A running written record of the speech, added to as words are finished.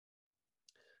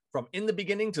From in the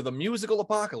beginning to the musical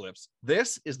apocalypse,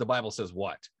 this is The Bible Says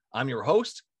What. I'm your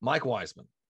host, Mike Wiseman.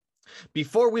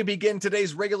 Before we begin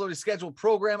today's regularly scheduled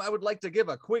program, I would like to give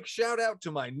a quick shout out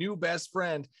to my new best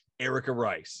friend, Erica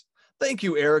Rice. Thank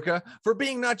you, Erica, for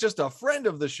being not just a friend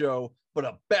of the show, but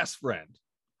a best friend.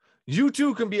 You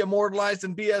too can be immortalized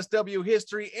in BSW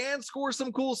history and score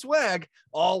some cool swag,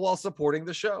 all while supporting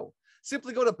the show.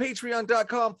 Simply go to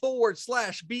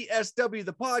patreon.com/BSW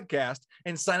the podcast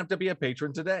and sign up to be a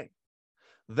patron today.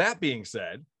 That being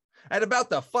said, at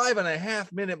about the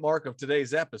 5.5-minute mark of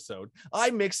today's episode, I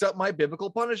mix up my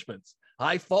biblical punishments.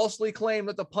 I falsely claim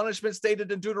that the punishment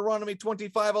stated in Deuteronomy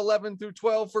 25:11 through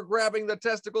 12 for grabbing the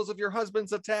testicles of your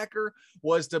husband's attacker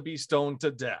was to be stoned to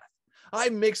death. I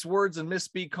mix words and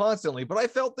misspeak constantly, but I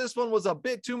felt this one was a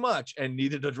bit too much and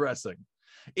needed addressing.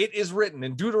 It is written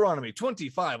in Deuteronomy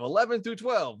 25:11 through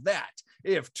 12 that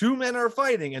if two men are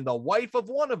fighting and the wife of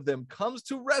one of them comes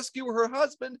to rescue her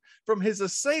husband from his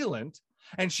assailant,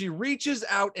 and she reaches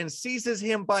out and seizes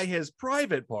him by his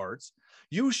private parts,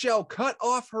 you shall cut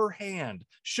off her hand.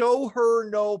 Show her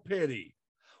no pity.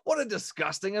 What a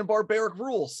disgusting and barbaric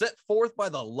rule set forth by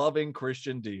the loving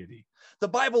Christian deity. The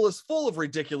Bible is full of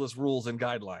ridiculous rules and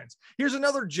guidelines. Here's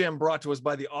another gem brought to us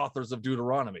by the authors of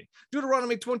Deuteronomy.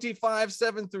 Deuteronomy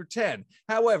 25:7 through 10.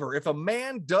 However, if a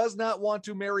man does not want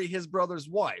to marry his brother's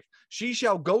wife, she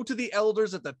shall go to the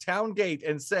elders at the town gate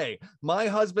and say, my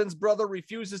husband's brother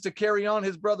refuses to carry on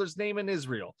his brother's name in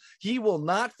Israel. He will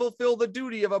not fulfill the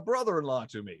duty of a brother-in-law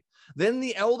to me. Then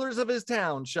the elders of his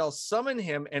town shall summon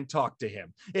him and talk to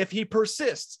him. If he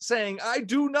persists, saying, I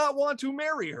do not want to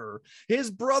marry her,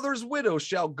 his brother's widow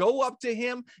shall go up to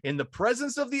him in the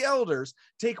presence of the elders,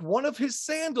 take one of his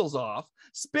sandals off,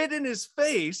 spit in his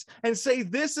face, and say,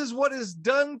 this is what is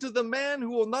done to the man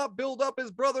who will not build up his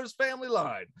brother's family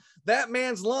line. That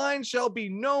man's line shall be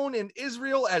known in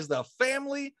Israel as the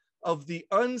family of the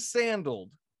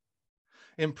unsandaled.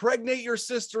 Impregnate your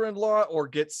sister-in-law or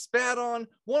get spat on,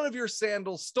 one of your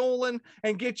sandals stolen,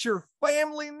 and get your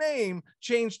family name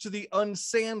changed to the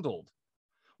unsandaled.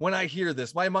 When I hear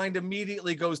this, my mind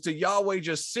immediately goes to Yahweh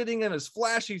just sitting in his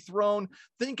flashy throne,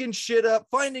 thinking shit up,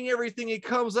 finding everything he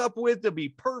comes up with to be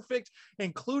perfect,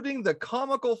 including the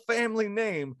comical family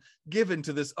name given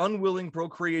to this unwilling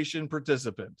procreation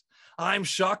participant. I'm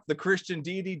shocked the Christian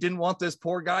deity didn't want this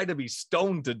poor guy to be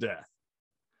stoned to death.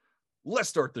 Let's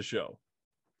start the show.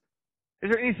 Is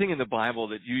there anything in the Bible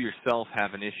that you yourself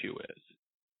have an issue with?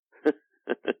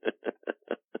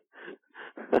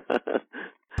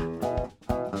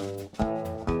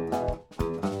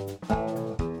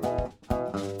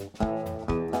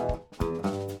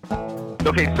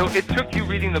 Okay, so it took you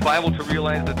reading the Bible to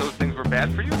realize that those things were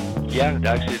bad for you? Yeah, it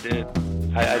actually did.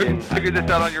 I didn't figure this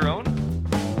out on your own?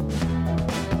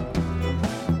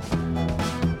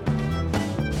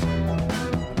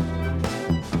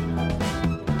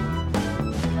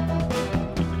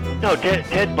 No,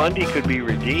 Ted Bundy could be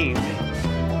redeemed.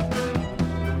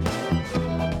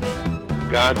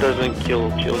 God doesn't kill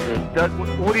children.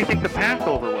 What do you think the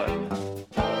Passover was?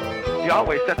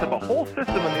 Yahweh sets up a whole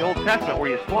system in the Old Testament where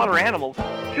you slaughter animals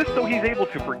just so he's able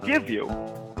to forgive you.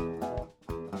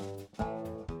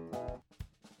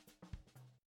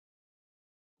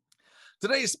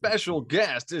 Today's special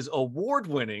guest is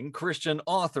award-winning Christian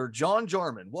author John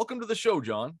Jarman. Welcome to the show,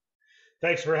 John.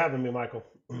 Thanks for having me, Michael.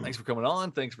 Thanks for coming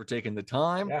on. Thanks for taking the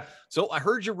time. Yeah. So I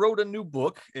heard you wrote a new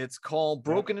book. It's called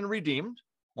Broken and Redeemed.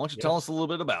 Why don't you tell us a little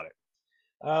bit about it?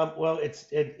 Well,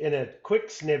 it's in a quick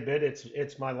snippet.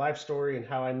 It's my life story and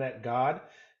how I met God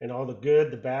and all the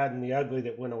good, the bad, and the ugly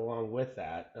that went along with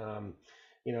that.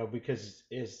 Because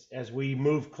as we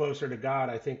move closer to God,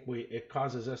 I think it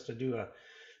causes us to do a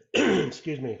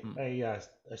a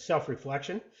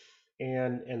self-reflection.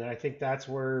 And I think that's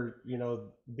where,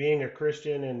 being a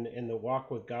Christian and the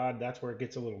walk with God, that's where it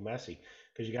gets a little messy,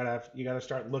 because you gotta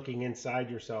start looking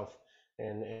inside yourself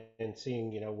and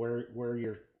seeing,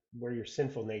 where your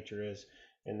sinful nature is,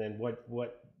 and then what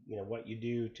you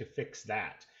do to fix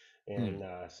that. And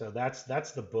so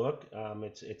that's the book.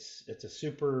 It's a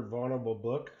super vulnerable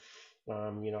book.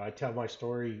 I tell my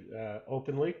story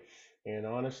openly and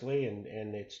honestly,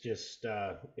 and it's just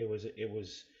it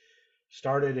was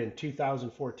started in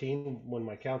 2014 when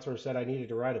my counselor said I needed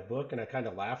to write a book, and I kind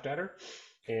of laughed at her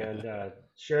and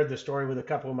shared the story with a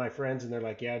couple of my friends, and they're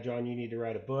like, yeah, John, you need to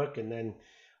write a book. And then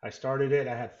I started it.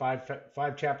 I had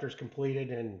five chapters completed,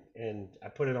 and I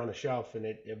put it on a shelf, and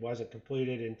it wasn't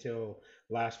completed until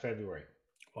last February.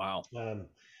 Wow.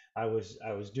 I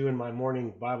was doing my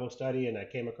morning Bible study, and I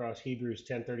came across Hebrews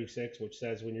 10:36, which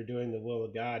says when you're doing the will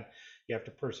of God, you have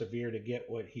to persevere to get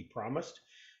what he promised.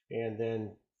 And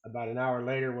then about an hour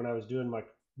later, when I was doing my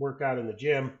workout in the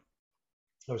gym,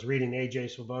 I was reading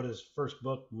AJ Swoboda's first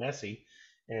book, Messy,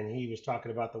 and he was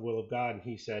talking about the will of God, and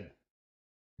he said,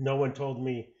 no one told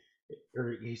me,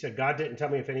 or he said, God didn't tell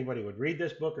me if anybody would read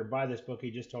this book or buy this book.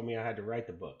 He just told me I had to write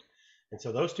the book. And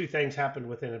so those two things happened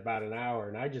within about an hour.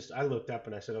 And I looked up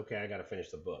and I said, okay, I got to finish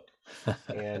the book.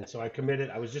 And so I committed.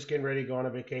 I was just getting ready to go on a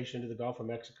vacation to the Gulf of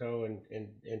Mexico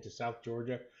and to South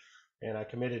Georgia. And I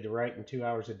committed to writing 2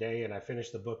 hours a day. And I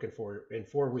finished the book in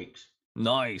 4 weeks.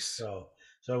 Nice. So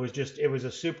it was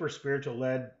a super spiritual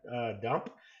led dump.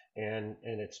 And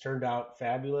it's turned out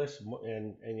fabulous.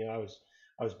 And I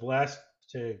was blessed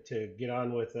to get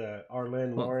on with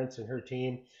Arlene Lawrence and her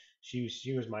team.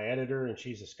 She was my editor, and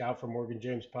she's a scout for Morgan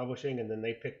James Publishing, and then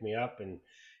they picked me up, and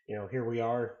here we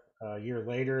are a year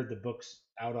later. The book's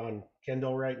out on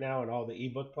Kindle right now and all the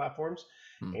ebook platforms,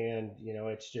 and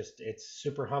it's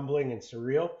super humbling and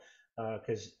surreal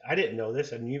because I didn't know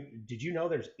this, and did you know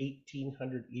there's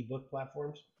 1,800 ebook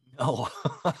platforms? Oh,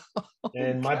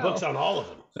 and my book's on all of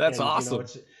them. That's awesome.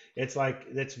 It's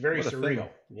very surreal,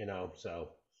 so.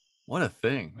 What a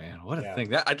thing, man. What a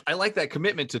thing. I like that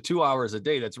commitment to 2 hours a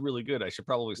day. That's really good. I should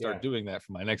probably start doing that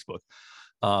for my next book.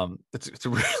 It's a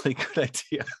really good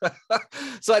idea.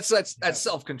 So that's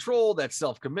self-control, that's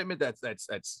self-commitment,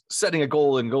 that's setting a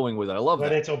goal and going with it. I love that.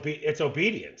 But it's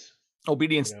obedience.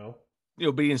 Obedience.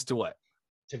 Obedience to what?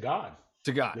 To God.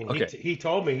 To God. I mean, he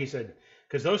told me, he said,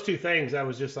 because those two things, I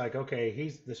was just like, okay,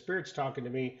 the Spirit's talking to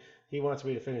me. He wants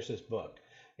me to finish this book.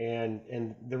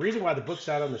 And the reason why the book's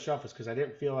out on the shelf is because I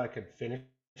didn't feel I could finish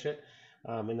it.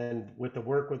 And then with the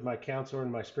work with my counselor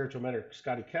and my spiritual mentor,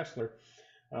 Scotty Kessler,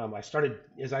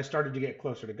 as I started to get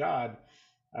closer to God,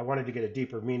 I wanted to get a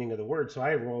deeper meaning of the word. So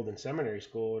I enrolled in seminary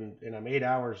school, and I'm 8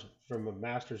 hours from a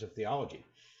master's of theology.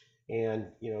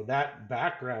 And, that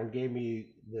background gave me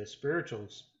the spiritual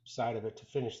side of it to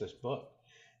finish this book.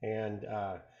 And,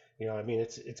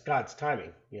 it's God's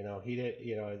timing. He did.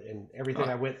 And everything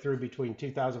I went through between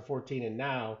 2014 and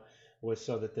now was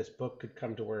so that this book could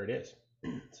come to where it is.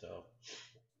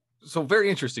 So very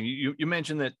interesting. You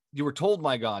mentioned that you were told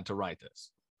by God to write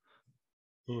this.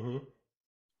 Mm-hmm.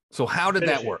 So how did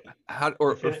that work?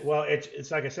 Well, it's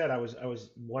like I said. I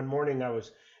was one morning I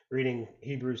was reading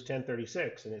Hebrews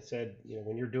 10:36, and it said,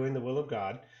 when you're doing the will of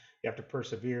God, you have to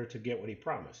persevere to get what He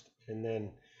promised. And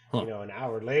then an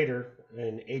hour later,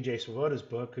 in AJ Swoboda's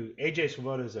book, AJ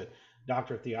Swoboda is a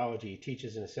doctor of theology. He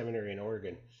teaches in a seminary in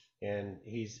Oregon, and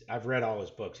I've read all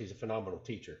his books. He's a phenomenal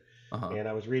teacher. And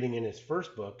I was reading in his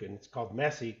first book, and it's called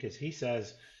Messy, because he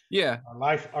says,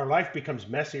 our life becomes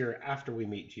messier after we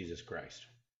meet Jesus Christ.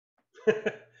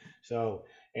 So,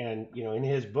 and in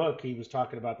his book, he was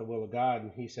talking about the will of God,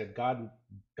 and he said God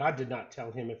did not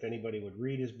tell him if anybody would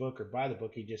read his book or buy the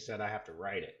book. He just said, I have to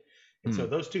write it. And so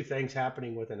those two things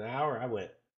happening within an hour, I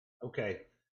went, okay,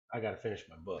 I got to finish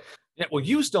my book. Yeah, well,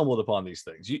 you stumbled upon these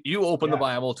things. You open the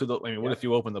Bible to what if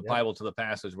you open the Bible to the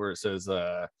passage where it says,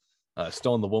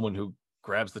 stone the woman who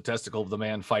grabs the testicle of the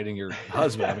man fighting your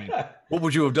husband? I mean, what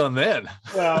would you have done then?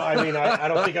 Well, I mean, I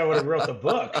don't think I would have wrote the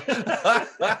book.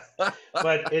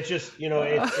 But it's just,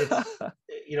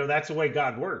 it's that's the way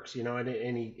God works,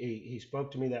 and he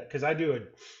spoke to me that, because I do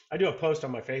a post on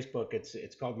my Facebook.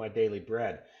 It's called My Daily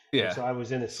Bread. Yeah. And so I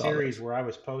was in a series where I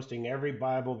was posting every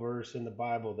Bible verse in the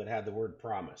Bible that had the word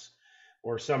promise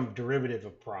or some derivative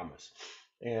of promise.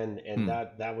 And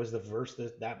that was the verse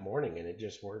that morning, and it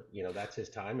just worked. That's His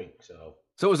timing. So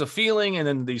it was a feeling, and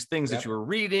then these things that you were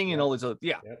reading and all these other,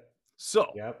 So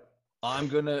I'm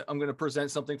gonna present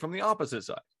something from the opposite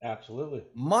side. Absolutely.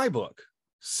 My book,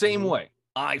 same way.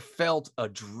 I felt a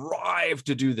drive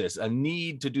to do this, a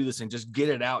need to do this, and just get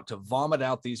it out, to vomit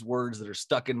out these words that are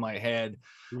stuck in my head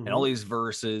and all these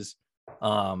verses.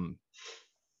 But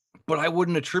I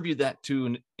wouldn't attribute that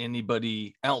to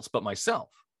anybody else but myself.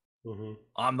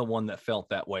 I'm the one that felt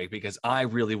that way because I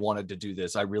really wanted to do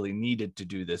this. I really needed to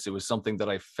do this. It was something that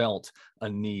I felt a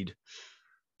need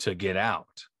to get out.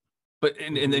 But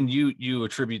and then you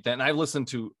attribute that, and I listen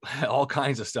to all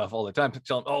kinds of stuff all the time.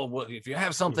 Telling, oh, well, if you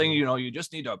have something, you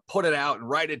just need to put it out and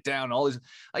write it down. All these.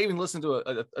 I even listened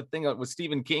to a thing with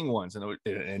Stephen King once, and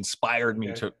it inspired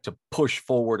me to push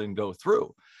forward and go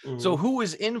through. So who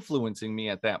is influencing me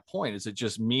at that point? Is it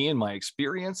just me and my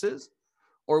experiences,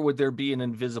 or would there be an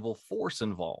invisible force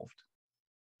involved?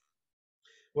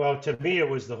 Well, to me, it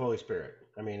was the Holy Spirit.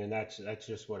 I mean, and that's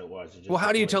just what it was. Well,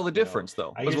 how do you tell the difference,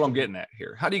 though? That's what I'm getting at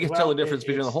here. How do you tell the difference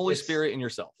between the Holy Spirit and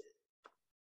yourself?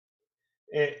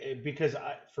 Because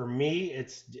for me,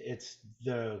 it's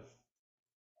the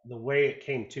way it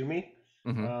came to me,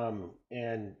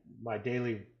 and my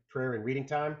daily prayer and reading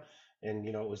time, and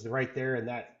it was right there in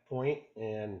that point,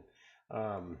 and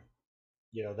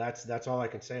that's all I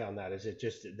can say on that. Is it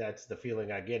just that's the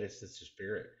feeling I get? It's the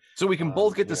spirit. So we can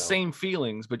both get the You know, same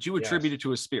feelings, but you attribute yes, it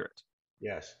to a spirit,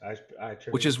 yes. I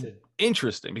which attribute is it to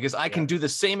interesting because I can yep, do the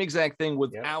same exact thing yep.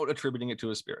 without attributing it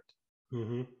to a spirit.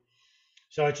 hmm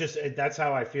So it's just that's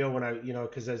how I feel when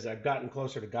because as I've gotten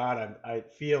closer to God, I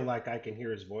feel like I can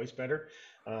hear His voice better,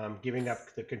 giving up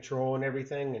the control and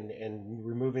everything, and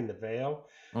removing the veil.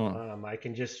 Mm.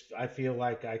 I feel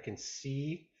like I can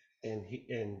see and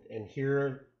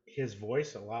hear His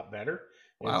voice a lot better,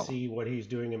 and Wow. see what He's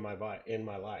doing in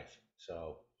my life.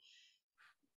 So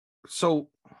So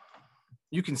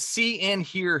you can see and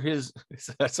hear his.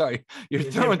 Sorry, you're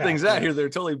His throwing things impact, out here yes, that are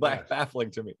totally yes, baffling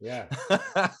to me. yeah.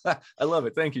 I love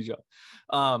it. Thank you,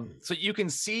 John. So you can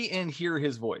see and hear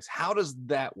his voice. How does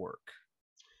that work?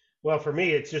 Well, for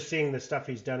me, it's just seeing the stuff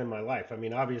He's done in my life. I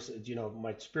mean, obviously,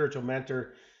 my spiritual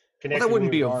mentor Well, that connected me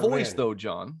wouldn't be with a voice, Jarman. though,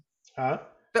 John. Huh?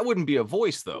 That wouldn't be a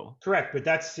voice, though. Correct, but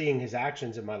that's seeing His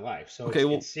actions in my life. So Okay. it's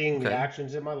Well. seeing the Okay.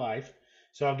 actions in my life.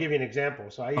 So I'll give you an example.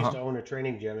 So I Uh used huh. to own a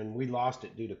training gym, and we lost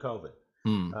it due to COVID.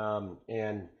 Hmm.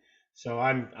 And so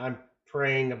I'm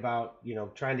praying about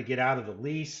trying to get out of the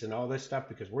lease and all this stuff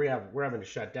because we're having to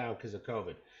shut down because of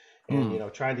COVID, and Hmm.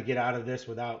 trying to get out of this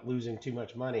without losing too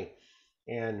much money.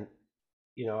 And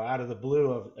out of the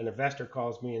blue, of an investor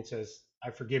calls me and says, "I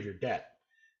forgive your debt,"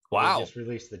 and he Wow. just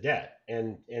released the debt.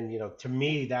 And to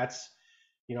me, that's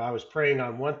I was praying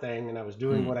on one thing and I was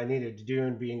doing Hmm. what I needed to do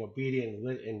and being obedient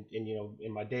and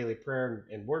in my daily prayer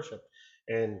and worship.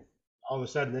 And all of a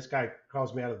sudden, this guy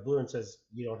calls me out of the blue and says,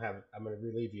 "You don't have. I'm going to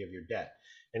relieve you of your debt."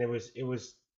 And it was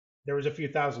there was a few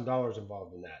 $1,000s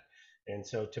involved in that. And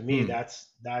so to me, Hmm.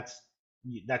 that's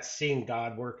seeing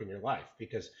God work in your life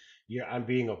because I'm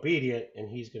being obedient and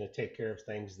He's going to take care of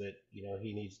things that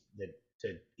He needs that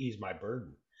to ease my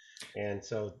burden. And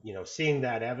so seeing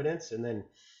that evidence and then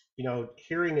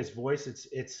hearing His voice,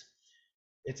 it's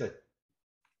a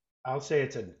I'll say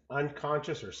it's an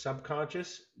unconscious or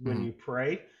subconscious when Hmm. you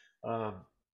pray, um,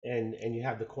 and you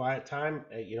have the quiet time.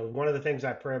 One of the things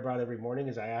I pray about every morning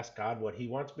is I ask God what He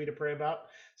wants me to pray about.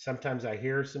 Sometimes I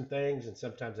hear some things, and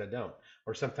sometimes I don't.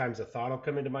 Or sometimes a thought will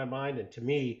come into my mind, and to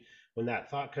me, when that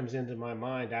thought comes into my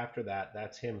mind after that,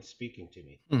 that's Him speaking to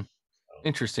me. Hmm. So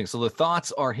Interesting. So the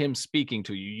thoughts are him speaking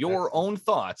to you. that's Your own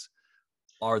thoughts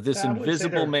are this I wouldn't say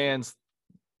invisible they're man's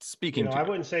speaking to I you.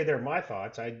 wouldn't say they're my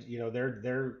thoughts.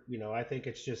 They're I think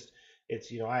it's just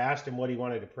it's I asked him what he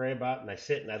wanted to pray about, and I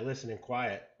sit and I listen in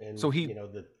quiet, and So he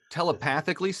the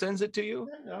telepathically sends it to you.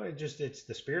 no, it's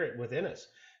the spirit within us.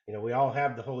 We all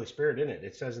have the Holy Spirit in it.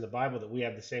 It says in the Bible that we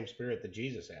have the same spirit that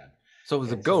Jesus had, So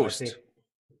the and so I think ghost yeah,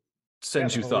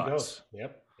 sends the you Holy Ghost. thoughts.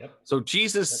 Yep, yep, So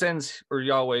Jesus yep, sends, or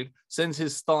Yahweh sends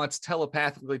his thoughts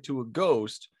telepathically to a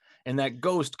ghost, and that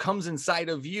ghost comes inside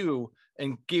of you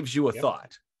and gives you a yep,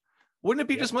 thought. Wouldn't it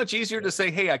be just yep, much easier to yep. say,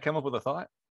 "Hey, I come up with a thought.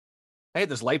 I had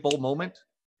this light bulb moment."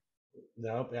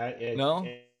 No, No,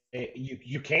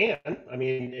 you can. I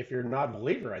mean, if you're not a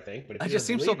believer, I think, but if it you're a just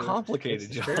seems so believer, it's complicated,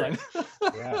 the John. Spirit.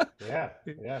 Yeah, yeah,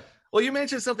 yeah. Well, you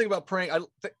mentioned something about praying.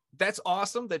 That's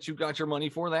awesome that you got your money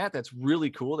for that. That's really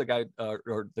cool. The guy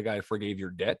or the guy forgave your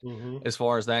debt, Mm-hmm. as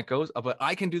far as that goes. But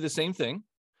I can do the same thing.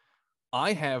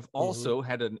 I have Mm-hmm. also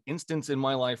had an instance in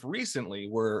my life recently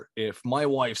where if my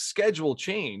wife's schedule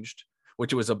changed,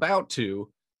 which it was about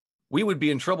to, we would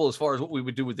be in trouble as far as what we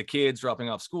would do with the kids, dropping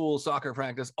off school, soccer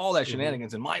practice, all that Mm-hmm.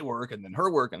 shenanigans, and my work, and then her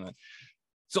work, and then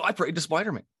so I prayed to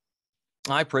Spider-Man.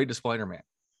 I prayed to Spider-Man,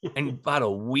 and about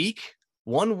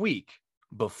 1 week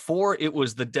before it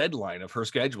was the deadline of her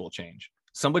schedule change,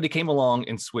 somebody came along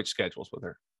and switched schedules with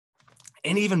her.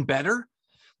 And even better,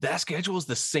 that schedule is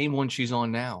the same one she's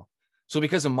on now. So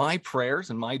because of my prayers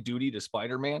and my duty to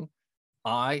Spider-Man,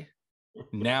 I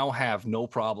now have no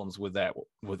problems with that,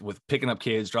 with picking up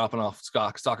kids, dropping off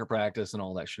soccer practice, and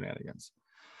all that shenanigans.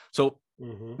 So,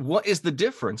 Mm-hmm. what is the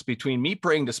difference between me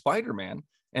praying to Spider-Man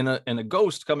and a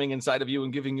ghost coming inside of you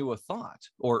and giving you a thought,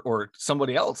 or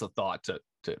somebody else a thought to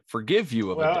forgive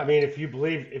you of a Well, I debt? mean, if you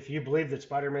believe that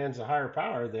Spider-Man's a higher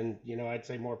power, then I'd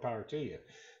say more power to you.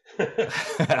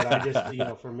 But I just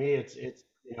for me, it's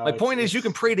My point is, you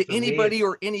can pray to for me, anybody it's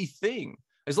or anything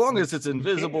as long as it's you can.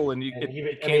 invisible and And even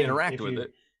it I can't mean, interact with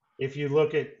it. if you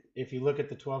look at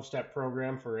the 12-step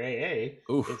program for AA, it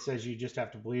Oof. says you just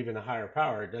have to believe in a higher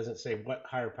power. It doesn't say what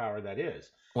higher power that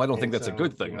is. Well, I don't think And that's a so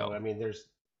good thing, though. I mean, there's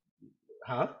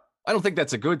huh? I don't think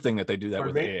that's a good thing that they do that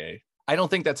Pardon with me? AA. I don't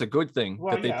think that's a good thing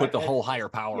Well, that they yeah, put the whole higher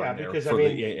power yeah, in there because I for the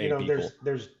mean, AA people.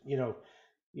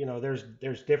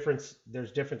 there's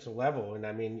difference of level, and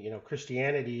I mean,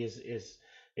 Christianity is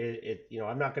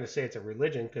I'm not going to say it's a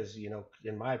religion because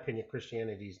in my opinion,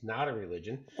 Christianity is not a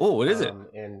religion, Oh, what is it?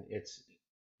 and it's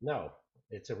no,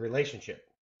 It's a relationship.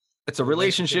 It's a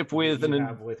relationship with you an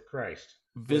have with Christ.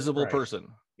 invisible With Christ. person.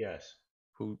 Yes.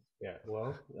 Who? Yeah.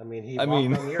 Well, I mean, he I walked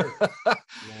mean, on the earth.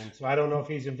 And so I don't know if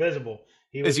he's invisible.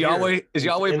 He was is Yahweh here is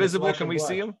Yahweh in the visible? flesh Can and we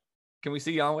see blood. him? Can we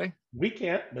see Yahweh? We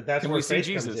can't, but that's Can where we see faith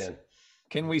comes Jesus? in.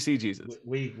 Can we see Jesus?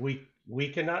 We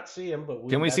cannot see him, but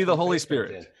Can we that's see the where Holy faith comes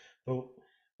Spirit? in.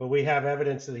 But we have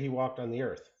evidence that he walked on the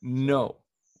earth. No,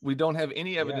 we don't have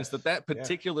any evidence Yes. that Yeah.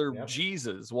 particular Yep.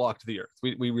 Jesus walked the earth.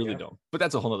 We really Yep. don't. But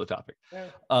that's a whole other topic.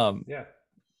 Yeah. Yeah.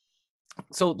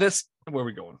 So this, where are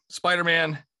we going?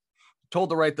 Spider-Man told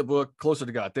to write the book Closer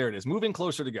to God. There it is. Moving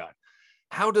closer to God.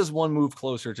 How does one move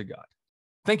closer to God?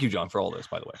 Thank you, John, for all this,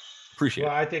 by the way. Appreciate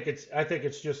Well, it. I think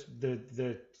it's just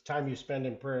the time you spend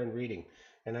in prayer and reading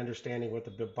and understanding what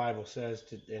the Bible says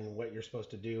and what you're supposed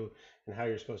to do and how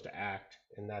you're supposed to act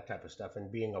and that type of stuff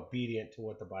and being obedient to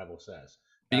what the Bible says.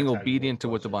 Being That's how you move obedient to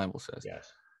what the closer. Bible says.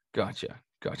 Yes. Gotcha.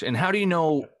 And how do you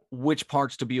know Yep. which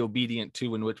parts to be obedient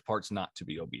to and which parts not to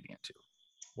be obedient to?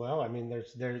 Well, I mean,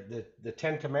 the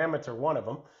Ten Commandments are one of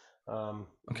them.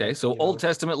 Okay, but, so Old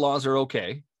Testament laws are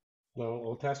okay. Well,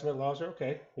 Old Testament laws are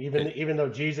okay. Even though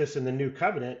Jesus in the New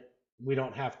Covenant, we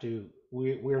don't have to.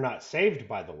 We're not saved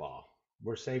by the law.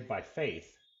 We're saved by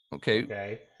faith. Okay.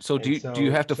 Okay. So do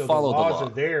you have to follow the laws law? are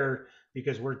there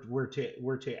because we're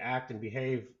to act and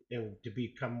behave and to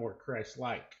become more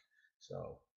Christ-like.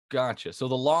 So Gotcha. So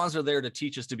the laws are there to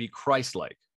teach us to be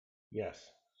Christ-like. yes.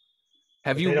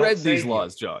 Have But they you don't read these save you.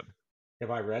 laws, John? Have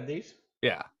I read these?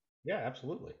 Yeah. Yeah,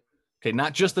 absolutely. Okay,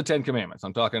 not just the 10 Commandments.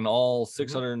 I'm talking all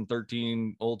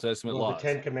 613 Old Testament Well, laws.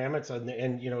 the Ten Commandments, and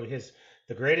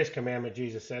the greatest commandment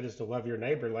Jesus said is to love your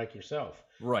neighbor like yourself.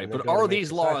 Right, And then but go to are make these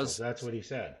disciples. laws? That's what he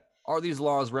said. Are these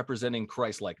laws representing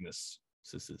Christ-likeness?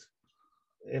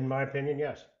 In my opinion,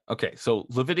 yes. Okay, so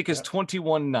Leviticus Yep.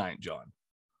 21:9, John.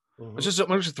 Mhm. Let's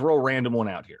just throw a random one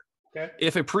out here. Okay.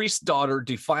 If a priest's daughter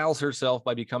defiles herself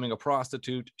by becoming a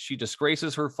prostitute, she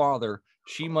disgraces her father,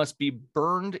 she must be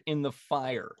burned in the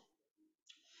fire.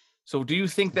 So do you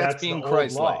think that's the being old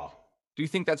Christ-like? law. Do you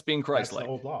think that's being That's Christ-like?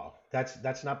 the old law.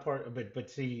 That's not part of it. But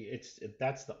see,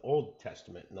 that's the Old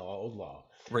Testament and the old law.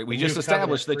 Right. We The just New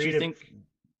established that Covenant you freedom- think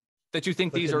But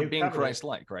these the are New being Covenant-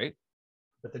 Christ-like, right?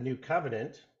 But the New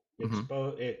Covenant,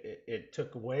 Mhm. it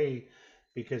took away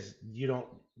because you don't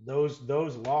those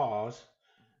laws.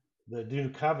 The New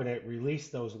Covenant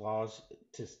released those laws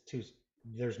to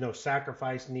there's no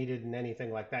sacrifice needed and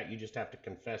anything like that. You just have to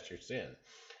confess your sin.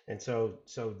 And so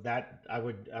that I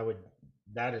would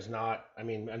that is not, I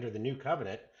mean, under the New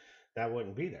Covenant, that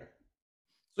wouldn't be there.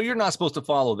 So you're not supposed to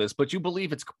follow this, but you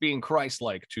believe it's being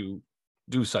Christ-like to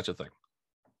do such a thing.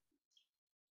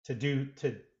 To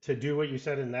do what you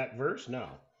said in that verse? No.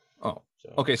 Oh,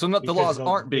 So, okay. So the laws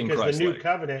aren't being because the New Christ-like.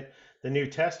 Covenant, the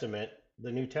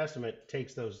New Testament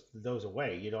takes those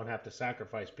away. You don't have to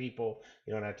sacrifice people.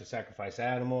 You don't have to sacrifice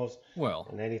animals Well,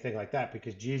 and anything like that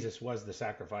because Jesus was the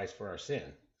sacrifice for our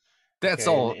sin. that's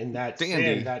Okay, all and that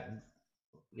dandy. sin,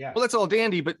 yeah. Well, that's all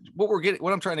dandy, but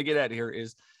what I'm trying to get at here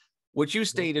is what you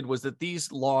stated was that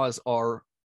these laws are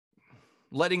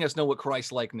letting us know what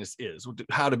Christ-likeness is,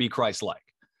 how to be Christ-like.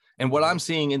 And what I'm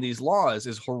seeing in these laws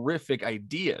is horrific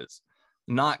ideas,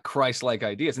 not Christ-like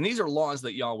ideas. And these are laws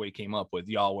that Yahweh came up with.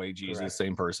 Yahweh, Jesus, Correct.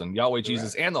 same person. Yahweh,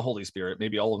 Jesus, and the Holy Spirit,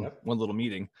 maybe all in one little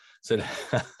meeting, said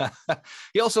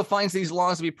he also finds these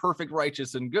laws to be perfect,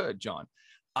 righteous, and good, John.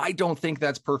 I don't think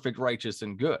that's perfect, righteous,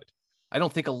 and good. I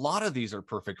don't think a lot of these are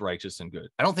perfect, righteous, and good.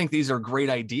 I don't think these are great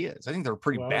ideas. I think they're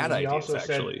pretty bad He ideas, also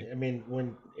actually. said, I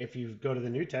mean, if you go to the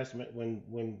New Testament,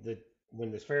 when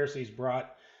the Pharisees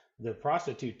brought the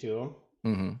prostitute to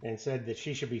him and said that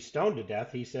she should be stoned to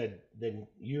death, he said, "Then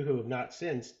you who have not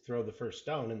sinned, throw the first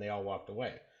stone," and they all walked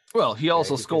away. Well, he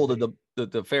also scolded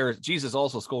the Pharisees. Jesus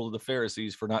also scolded the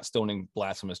Pharisees for not stoning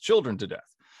blasphemous children to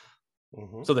death.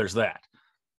 So there's that.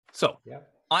 So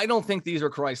I don't think these are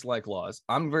Christ-like laws.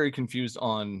 I'm very confused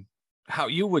on how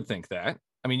you would think that.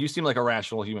 I mean, you seem like a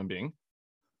rational human being.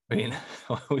 I mean,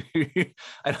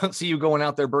 I don't see you going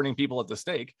out there burning people at the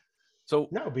stake. So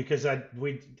no, because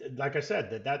like I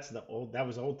said, that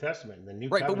was Old Testament and the New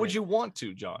right. Covenant, But would you want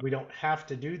to, John? We don't have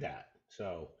to do that.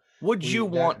 So would you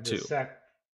want to?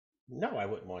 No, I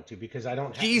wouldn't want to because I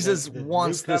don't. Jesus the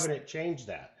wants New Covenant changed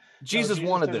that. Jesus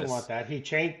wanted this. Want that. He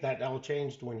changed that. All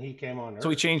changed when he came on earth. So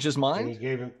he changed his mind. And he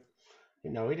gave him.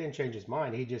 No, he didn't change his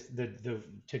mind. He just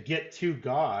to get to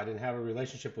God and have a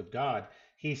relationship with God,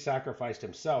 he sacrificed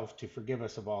himself to forgive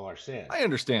us of all our sins. I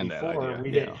understand that idea.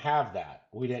 We didn't have that.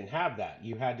 We didn't have that.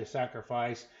 You had to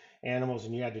sacrifice animals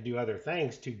and you had to do other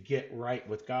things to get right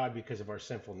with God because of our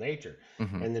sinful nature.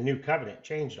 And the New Covenant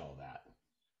changed all that.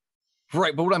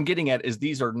 Right, but what I'm getting at is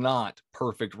these are not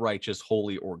perfect, righteous,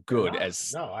 holy, or good,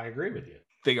 as No, I agree with you.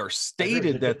 they are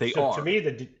stated that they so are. To me,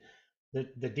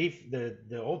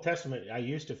 the Old Testament I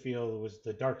used to feel was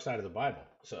the dark side of the Bible.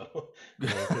 So,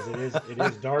 because it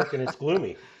is dark and it's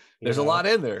gloomy. There's a lot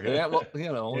in there. Yeah, well,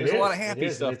 there's a lot of happy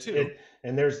stuff too.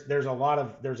 And there's a lot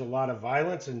of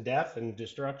violence and death and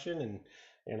destruction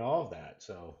and all of that.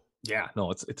 So Yeah, no,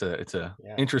 it's a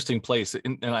interesting place,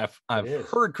 and I've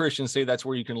heard Christians say that's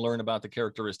where you can learn about the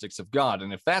characteristics of God,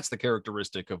 and if that's the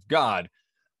characteristic of God,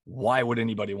 why would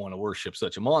anybody want to worship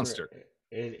such a monster?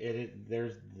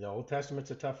 There's the Old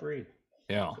Testament's a tough read.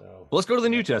 Yeah. So, well, let's go to the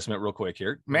New Testament real quick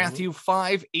here. Matthew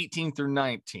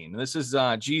 5:18-19. This is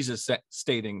Jesus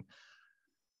stating,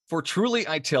 "For truly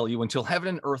I tell you, until heaven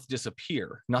and earth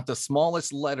disappear, not the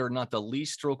smallest letter, not the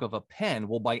least stroke of a pen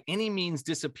will by any means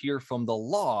disappear from the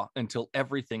law until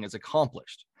everything is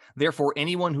accomplished. Therefore,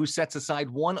 anyone who sets aside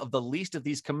one of the least of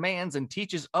these commands and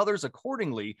teaches others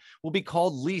accordingly will be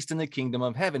called least in the kingdom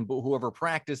of heaven. But whoever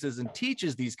practices and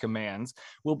teaches these commands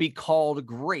will be called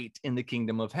great in the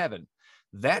kingdom of heaven."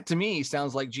 That to me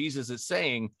sounds like Jesus is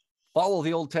saying, follow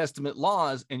the Old Testament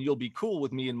laws and you'll be cool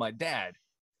with me and my dad.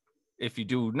 If you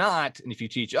do not, and if you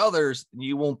teach others,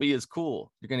 you won't be as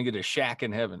cool. You're going to get a shack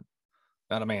in heaven,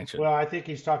 not a mansion. Well, I think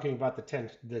he's talking about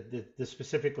the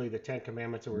specifically the 10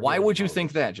 Commandments. Why would you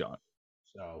think that, John?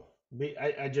 So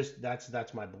I just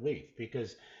that's my belief,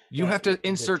 because you have to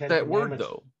insert that word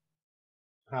though.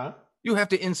 Huh? You have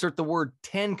to insert the word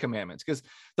 10 commandments, because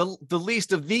the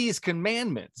least of these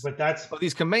commandments, but that's of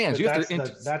these commands, you have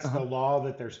to. That's the law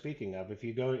that they're speaking of. If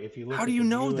you look. How do you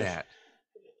know that?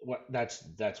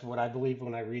 That's what I believe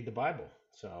when I read the Bible.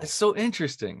 So it's so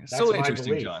interesting. So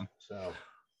interesting, John. So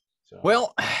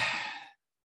well,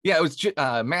 yeah, it was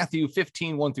Matthew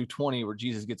 15:1-20, where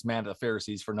Jesus gets mad at the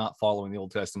Pharisees for not following the Old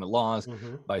Testament laws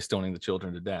by stoning the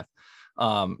children to death.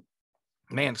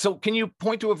 Man, so can you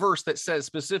point to a verse that says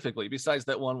specifically, besides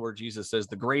that one where Jesus says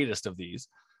the greatest of these,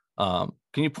 can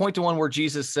you point to one where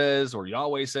Jesus says, or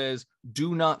Yahweh says,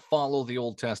 do not follow the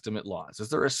Old Testament laws? Is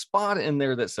there a spot in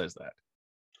there that says that?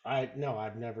 No,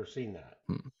 I've never seen that.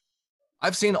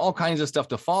 I've seen all kinds of stuff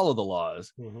to follow the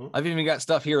laws. I've even got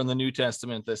stuff here in the New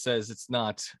Testament that says it's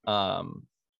not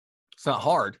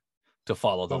hard to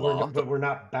follow the law. But we're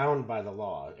not bound by the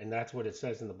law, and that's what it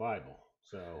says in the Bible.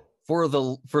 So for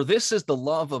this is the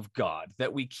love of God,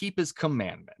 that we keep his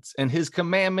commandments, and his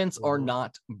commandments are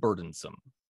not burdensome.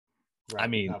 Right. I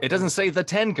mean, it doesn't say the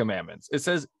 10 commandments. It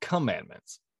says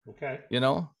commandments. Okay.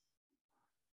 Does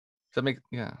that make,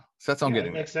 so that's all I'm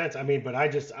getting. It makes sense. I mean, but I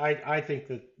think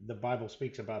that the Bible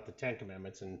speaks about the 10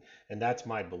 commandments, and that's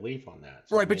my belief on that.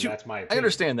 So, right, but that's my opinion. I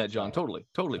understand that, John, totally.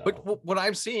 So. But what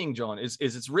I'm seeing, John, is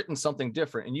it's written something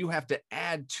different, and you have to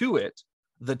add to it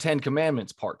the 10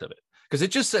 commandments part of it. Because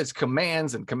it just says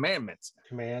commands and commandments.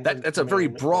 That's a very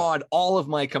broad, all of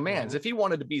my commands. If you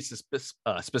wanted to be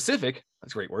specific,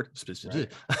 that's a great word. Specific.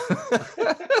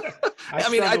 Right.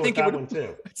 I think it would. One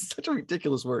too. It's such a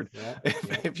ridiculous word.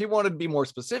 If you wanted to be more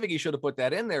specific, you should have put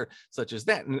that in there, such as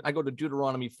that. And I go to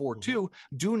Deuteronomy 4:2.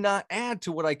 Do not add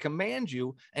to what I command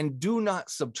you, and do not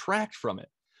subtract from it.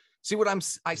 See what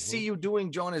I see you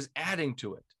doing, John, is adding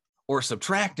to it or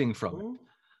subtracting from it.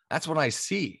 That's what I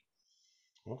see.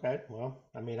 Okay, well,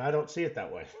 I mean, I don't see it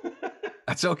that way.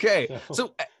 That's okay.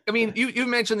 So, I mean, you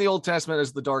mentioned the Old Testament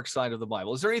as the dark side of the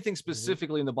Bible. Is there anything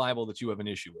specifically in the Bible that you have an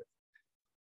issue with?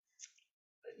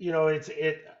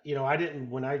 I didn't,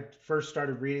 when I first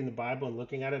started reading the Bible and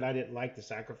looking at it, I didn't like the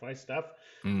sacrifice stuff,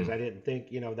 because I didn't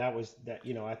think,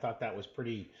 I thought that was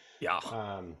pretty,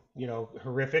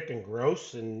 horrific and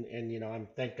gross. And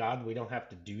thank God we don't have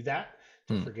to do that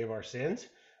to forgive our sins.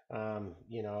 And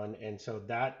so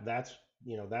that's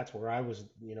where I was,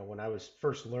 when I was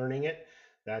first learning it,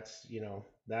 that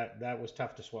was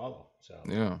tough to swallow. So,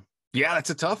 yeah, that's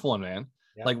a tough one, man.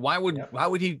 Yep. Like, why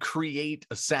would he create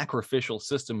a sacrificial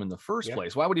system in the first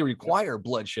place? Why would he require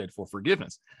bloodshed for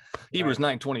forgiveness? Hebrews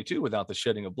 9:22, without the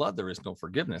shedding of blood, there is no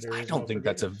forgiveness. I don't think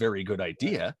that's a very good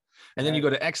idea. Right. And then you go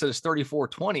to Exodus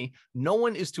 34:20, no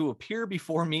one is to appear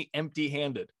before me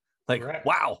empty-handed. Like,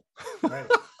 wow. Right.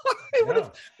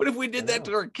 What if we did that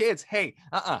to our kids? Hey,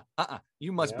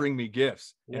 you must bring me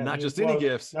gifts, and not just any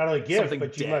gifts. Not only gifts,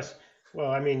 but you must. Well,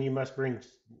 I mean, you must bring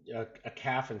a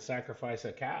calf and sacrifice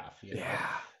a calf.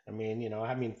 I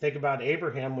mean, think about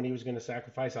Abraham when he was going to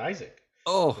sacrifice Isaac.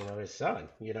 Oh, his son.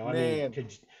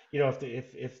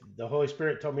 If the Holy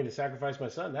Spirit told me to sacrifice my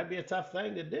son, that'd be a tough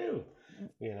thing to do.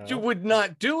 You know, You would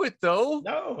not do it though.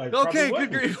 no, I Okay, probably good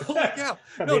wouldn't. grief. Holy cow.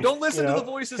 I No, mean, don't listen you to know, the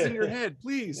voices in your head,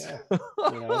 please. yeah,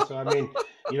 you know. So I mean,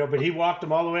 you know, but he walked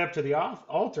him all the way up to the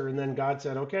altar, and then God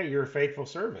said, "Okay, you're a faithful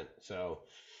servant." So,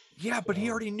 Yeah, but he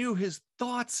already knew his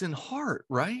thoughts and heart,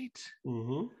 right?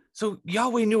 mm-hmm. So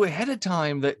Yahweh knew ahead of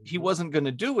time that he wasn't going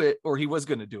to do it, or he was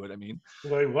going to do it. I mean,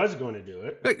 Well, he was going to do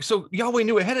it. right, so Yahweh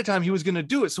knew ahead of time he was going to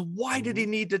do it. So why did he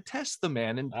need to test the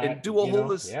man and do a You whole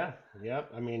know, this? yeah, yeah.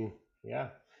 I mean,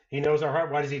 yeah. He knows our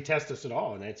heart. Why does he test us at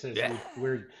all? And it says Yeah.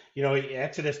 we're, you know,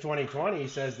 Exodus 20:20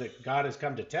 says that God has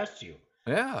come to test you.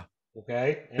 Yeah.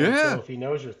 Okay, and Yeah. so if he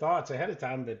knows your thoughts ahead of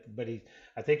time, but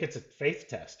I think it's a faith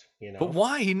test. You know. But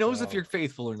why? He knows if So, you're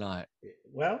faithful or not.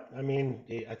 well, I mean,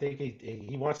 I think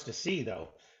he wants to see though.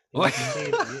 He What?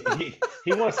 wants to see.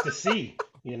 He wants to see.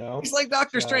 You know. He's like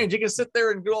Doctor So, Strange. He can sit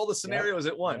there and do all the scenarios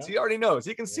at once. yeah. He already knows.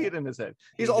 He can see Yeah. it in his head.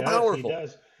 He's He all does, powerful. He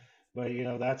does. But you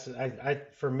know, that's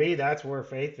for me, that's where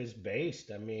faith is based.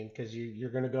 I mean, because you're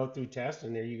going to go through tests,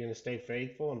 and you're going to stay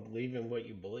faithful and believe in what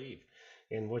you believe,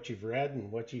 and what you've read and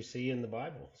what you see in the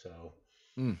Bible. So,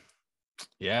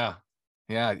 Yeah.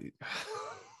 Yeah.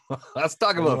 Let's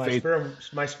talk you know, about faith.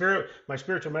 my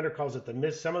spiritual mentor calls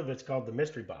it some of it's called the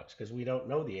mystery box because we don't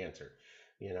know the answer.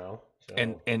 You know. So,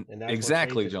 And that's where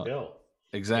exactly, faith is John. built.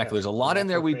 Exactly. Yes, There's a and lot in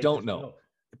that's there where we faith don't is know. built.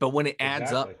 But when it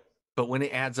adds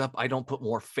Exactly. up, I don't put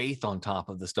more faith on top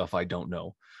of the stuff I don't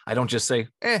know. I don't just say,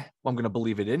 well, I'm going to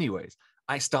believe it anyways.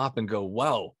 I stop and go,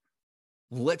 wow,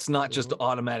 let's not just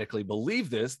automatically believe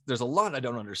this. There's a lot I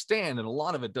don't understand, and a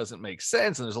lot of it doesn't make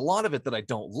sense. And there's a lot of it that I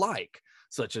don't like,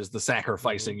 such as the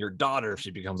sacrificing your daughter if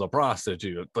she becomes a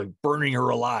prostitute, like burning her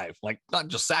alive, like not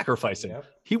just sacrificing. Yep.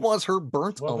 He wants her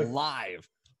burnt Well, but- alive.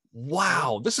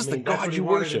 Wow, this is I mean, the that's God what he you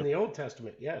wanted worship. in the Old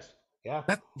Testament. Yes. Yeah.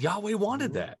 That Yahweh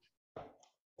wanted Mhm. that. Yeah.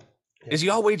 Is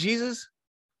Yahweh Jesus?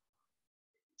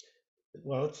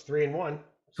 Well, it's 3 in 1.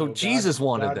 So Jesus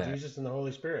wanted God, that. Jesus, and the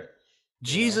Holy Spirit.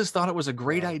 Jesus thought it was a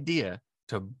great Yeah. idea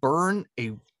to burn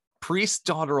a priest's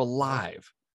daughter alive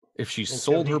if she Until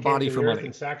sold he her came body to for the earth money.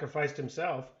 and sacrificed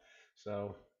himself.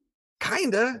 So,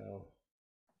 Kinda.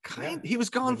 yeah. He was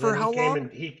gone But for then how he came long?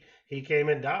 And he came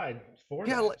and died for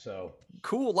Yeah, that. So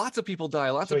Cool. Lots of people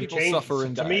die. Lots so of he people changed. suffer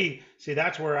and To die. me, see,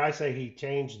 that's where I say he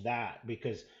changed that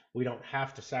because we don't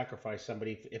have to sacrifice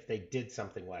somebody if they did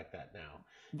something like that now.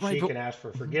 Right, She but can ask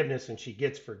for forgiveness, and she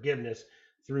gets forgiveness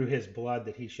through his blood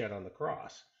that he shed on the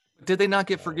cross. did they not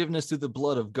get So- forgiveness through the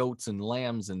blood of goats and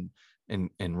lambs and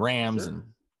rams? Sure.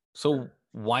 And so Sure.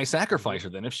 why sacrifice her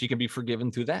then if she can be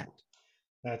forgiven through that?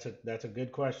 That's a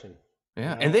good question.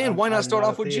 Yeah. And And then why not I'm start not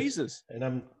off a with theo- Jesus? And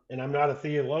I'm not a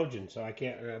theologian, so I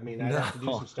can't. I mean, I'd have to do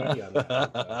some study on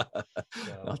that.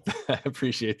 So. I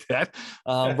appreciate that.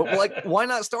 But like, why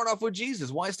not start off with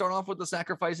Jesus? Why start off with the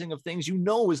sacrificing of things you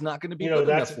know is not going to be You know, good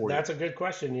enough for that's a good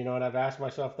question. You know, and I've asked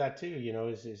myself that too. You know,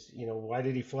 is why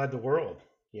did he flood the world?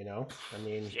 You know, I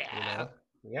mean, Yeah.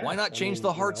 yeah. Why not change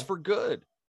the hearts for good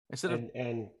instead of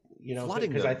and you know, flooding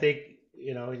because them? I think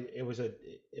you know it was an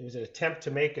attempt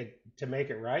to make it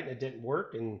right. It didn't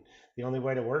work, and the only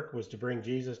way to work was to bring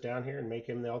Jesus down here and make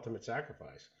him the ultimate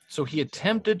sacrifice. So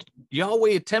Yahweh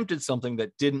attempted something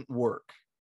that didn't work.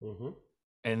 Mm-hmm.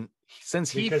 And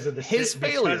since Because of his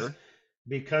failure,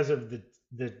 because of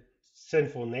the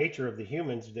sinful nature of the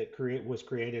humans that was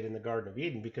created in the Garden of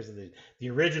Eden, because of the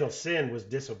original sin was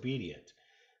disobedient,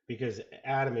 because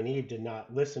Adam and Eve did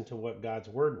not listen to what God's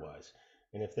word was,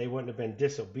 and if they wouldn't have been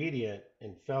disobedient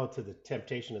and fell to the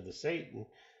temptation of the Satan,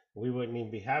 we wouldn't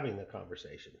even be having the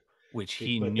conversation. which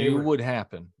he But knew would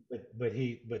happen. But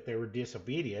they were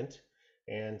disobedient,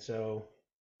 and so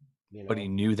you know. But he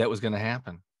knew that was going to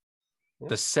happen. Yeah.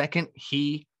 The second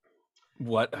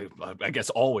I guess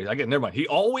always, never mind. He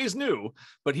always knew,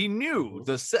 but he knew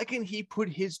the second he put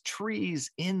his trees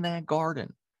in that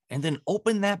garden and then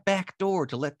opened that back door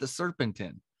to let the serpent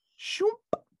in. Shoop,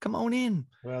 come on in.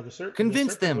 Well, the serpent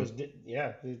Convince them.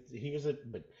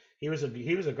 He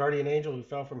was a guardian angel who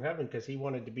fell from heaven because he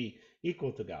wanted to be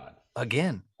equal to God.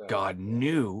 Again, So, God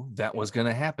knew that was going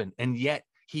to happen, and yet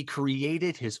he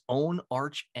created his own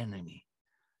arch enemy.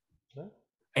 Yeah.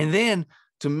 And then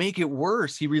to make it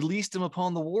worse, he released him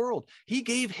upon the world. He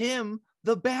gave him,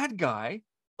 the bad guy,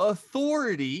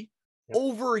 authority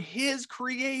over his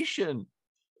creation.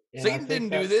 And I Satan think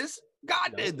didn't do this.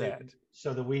 God no, did that.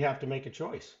 So that we have to make a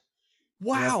choice.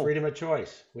 Wow. We have freedom of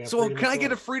choice. So can I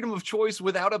get a freedom of choice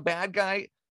without a bad guy?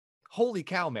 Holy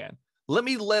cow, man. Let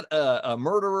me let a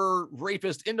murderer,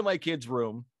 rapist into my kid's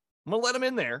room. I'm going to let him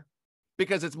in there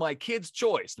because it's my kid's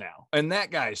choice now and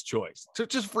that guy's choice. So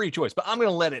it's just free choice, but I'm going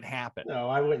to let it happen. No,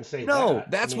 I wouldn't say No,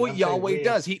 that. that's what Yahweh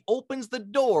does. He opens the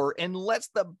door and lets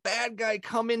the bad guy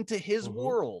come into his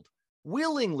world.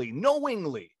 willingly,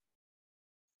 knowingly.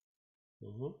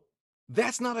 Mhm.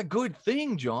 That's not a good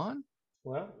thing, John.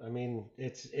 Well, I mean,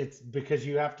 it's because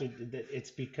you have to.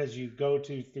 It's because you go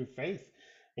to through faith,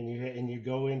 and you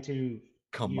go into.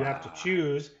 Come You have to on.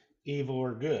 choose evil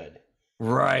or good.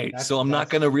 Right. So I'm not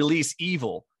going to release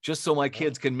evil just so my Well,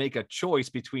 kids can make a choice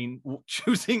between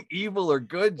choosing evil or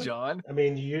good, John. I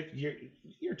mean,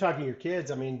 you're talking to your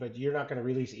kids. I mean, but you're not going to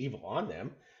release evil on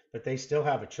them. But they still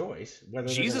have a choice whether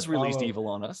they're going Jesus to released follow. evil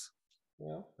on us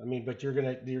Well, I mean, but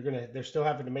they're still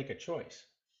having to make a choice.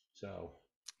 So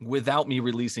without me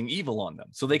releasing evil on them.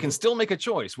 So they can Mhm. still make a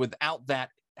choice without that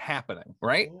happening,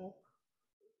 right? Well,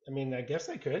 I mean, I guess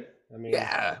they could. I mean,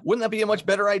 Yeah. Wouldn't that be a much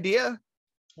better idea?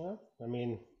 well, I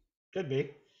mean, could be.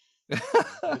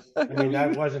 I I mean, that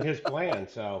mean, wasn't his plan.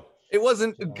 it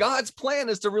wasn't So God's plan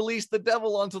is to release the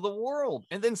devil onto the world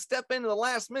and then step in the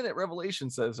last minute. Revelation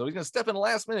says so. He's going to step in the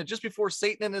last minute just before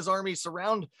Satan and his army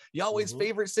surround Yahweh's Mhm.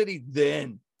 favorite city.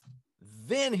 Then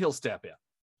he'll step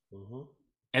in. Mhm.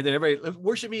 And then everybody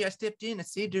worship me. I stepped in. I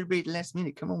saved everybody at the last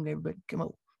minute. Come on, everybody. Come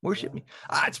on. Worship me.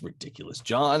 It's ridiculous,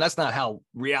 John. That's not how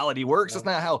reality works. That's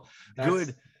not how That's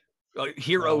good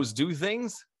heroes do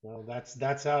things. well,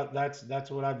 that's how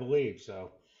that's what I believe.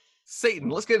 So Satan.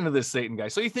 Let's get into this Satan guy.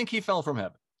 So you think he fell from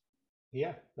heaven?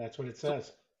 yeah, that's what it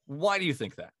says. Why do you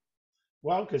think that?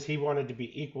 Well, because he wanted to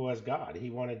be equal as God. He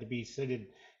wanted to be seated.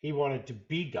 He wanted to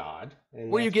be God. And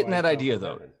Where are you that's getting why he that fell idea, from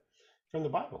though? heaven. From the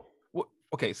Bible.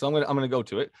 Okay, so I'm gonna go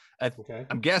to it. Okay.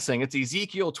 I'm guessing it's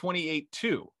Ezekiel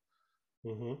 28:2,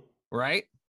 Mm-hmm. right?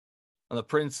 On the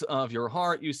prince of your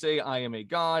heart, you say, I am a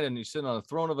God, and you sit on the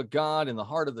throne of a God in the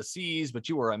heart of the seas, but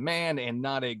you are a man and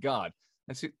not a God.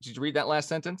 Did you read that last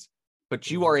sentence?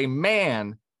 But you are a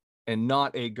man and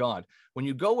not a God. When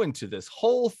you go into this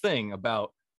whole thing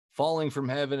about falling from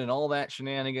heaven and all that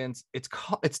shenanigans,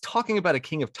 it's talking about a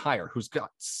king of Tyre who's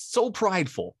got so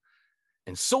prideful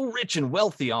and so rich and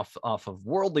wealthy off of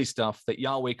worldly stuff that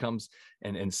Yahweh comes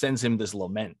and sends him this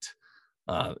lament,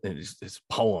 his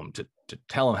poem to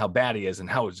tell him how bad he is and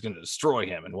how it's going to destroy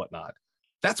him and whatnot.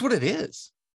 That's what it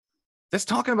is. That's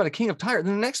talking about a king of Tyre. And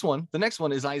the next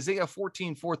one is Isaiah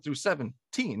 14, 4 through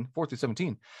 17.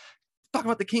 Talking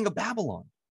about the king of Babylon.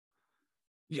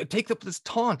 You take up this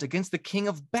taunt against the king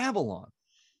of Babylon.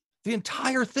 The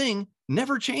entire thing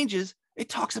never changes. It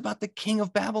talks about the king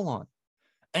of Babylon.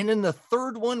 And then the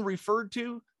third one referred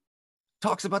to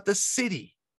talks about the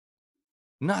city,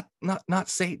 not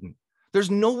Satan.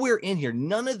 There's nowhere in here.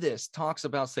 None of this talks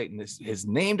about Satan. His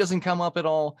name doesn't come up at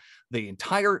all. The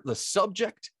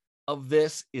subject of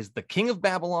this is the king of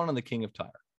Babylon and the king of Tyre.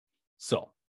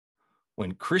 So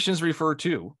when Christians refer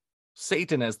to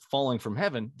Satan as falling from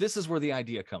heaven, this is where the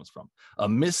idea comes from. A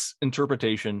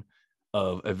misinterpretation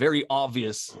of a very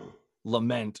obvious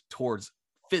lament towards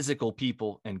physical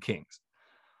people and kings.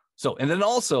 So, and then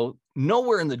also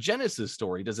nowhere in the Genesis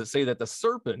story does it say that the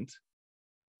serpent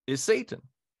is Satan.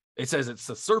 It says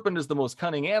the serpent is the most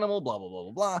cunning animal, blah, blah, blah,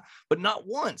 blah, blah. But not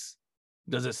once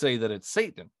does it say that it's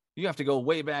Satan. You have to go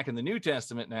way back in the New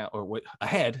Testament now, or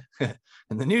ahead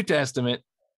in the New Testament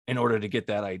in order to get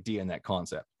that idea and that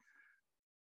concept,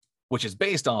 which is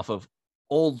based off of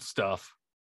old stuff,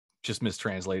 just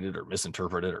mistranslated or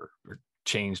misinterpreted or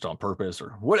changed on purpose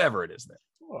or whatever it is there.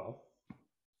 Well.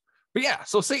 But yeah,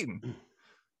 so Satan,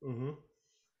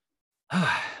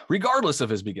 regardless of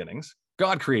his beginnings,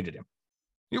 God created him.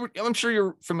 I'm sure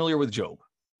you're familiar with Job.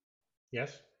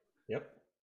 Yes. Yep.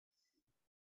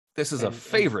 This is a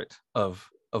favorite of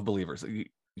believers.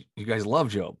 You guys love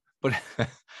Job, but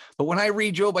when I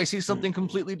read Job, I see something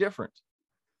completely different.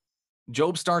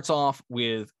 Job starts off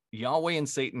with Yahweh and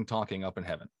Satan talking up in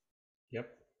heaven. Yep.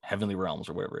 Heavenly realms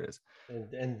or whatever it is.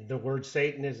 And the word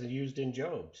Satan is used in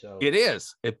Job. So it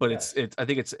is, but yes. I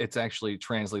think it's actually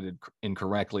translated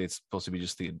incorrectly. It's supposed to be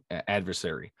just the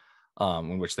adversary,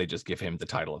 in which they just give him the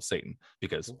title of Satan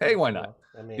because, hey, why not?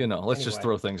 Well, I mean, let's just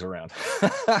throw things around.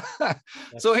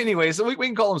 So anyway, so we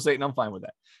can call him Satan. I'm fine with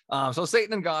that. So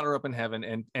Satan and God are up in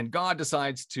heaven, and God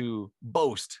decides to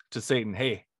boast to Satan,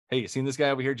 hey, you seen this guy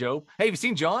over here, Job? Hey, have you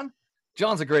seen John?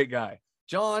 John's a great guy.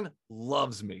 John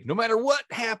loves me. No matter what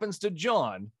happens to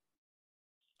John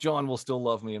will still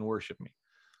love me and worship me.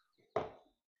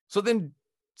 So then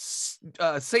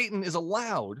Satan is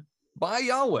allowed by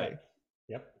Yahweh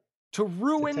to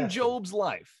ruin Job's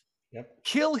life,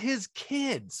 kill his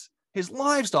kids, his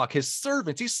livestock, his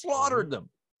servants. He slaughtered them.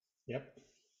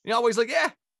 Yahweh's like,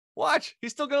 yeah, watch.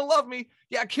 He's still going to love me.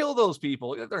 Yeah, kill those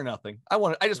people. They're nothing. I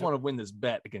just want to win this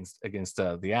bet against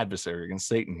the adversary, against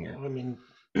Satan here. I mean,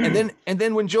 and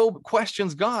then when Job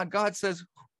questions God, God says,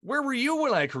 where were you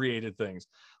when I created things?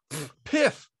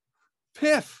 Piff.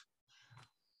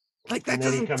 Like that And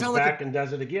then he doesn't comes sound like back and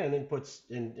does it again and puts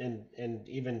and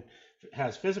even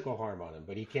has physical harm on him,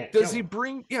 but he can't kill does he him.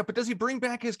 bring? Yeah, but does he bring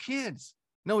back his kids?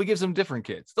 No, he gives them different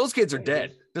kids. Those kids are Yeah,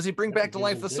 dead. Does he bring no, he back to gives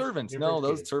life him the servants? No, different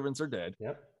those kids. servants are dead.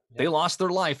 Yep. They lost their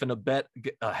life in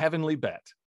a heavenly bet.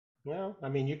 Well, I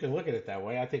mean, you can look at it that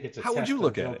way. I think it's a How would test you on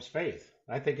look at it? Job's faith.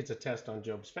 I think it's a test on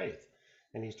Job's faith,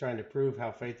 and he's trying to prove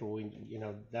how faithful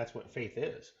that's what faith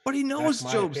is. But he knows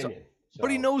That's my Job's. opinion. But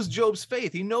he So, knows Job's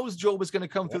faith. He knows Job is going to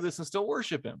come through Yep. this and still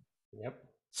worship him. Yep.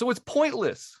 So it's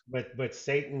pointless. But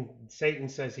Satan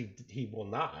says he will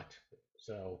not.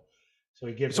 So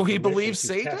he gives. So him he permission believes to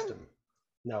Satan? Test him.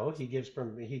 No, he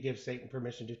gives Satan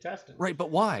permission to test him. Right, but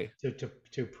why?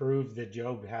 To prove that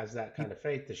Job has that kind of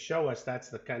faith, to show us that's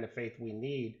the kind of faith we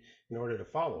need in order to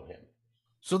follow him.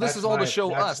 So this is all to show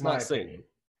that's us, my not Satan. opinion.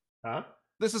 Huh?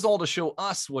 This is all to show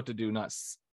us what to do, not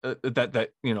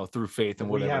that through faith and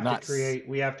whatever.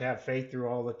 We have to have faith through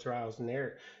all the trials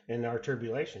and our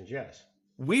tribulations. Yes.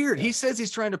 Weird. Yeah. He says he's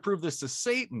trying to prove this to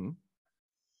Satan,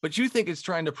 but you think it's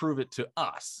trying to prove it to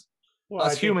us, Well,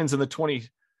 us humans in the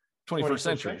 21st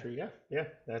century. Yeah.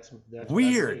 That's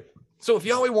Weird. So if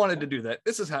Yahweh wanted to do that,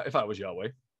 this is how, if I was Yahweh,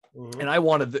 and I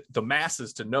wanted the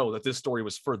masses to know that this story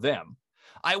was for them,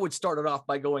 I would start it off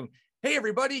by going, hey,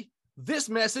 everybody, this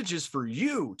message is for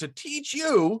you, to teach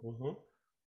you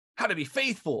how to be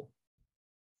faithful.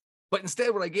 But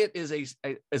instead, what I get is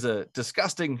a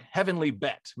disgusting heavenly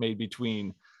bet made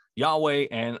between Yahweh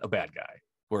and a bad guy,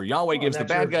 where Yahweh gives the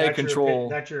bad guy control.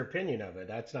 That's your opinion of it.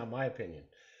 That's not my opinion.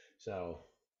 So.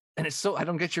 And it's so, I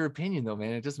don't get your opinion though,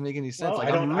 man. It doesn't make any sense. Well, like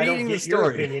I don't reading get the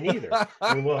story. your opinion either.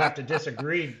 I mean, we'll have to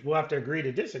disagree. We'll have to agree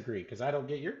to disagree because I don't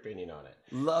get your opinion on it.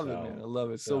 Love it, man. I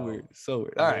love it. So weird. So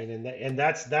weird. All right. And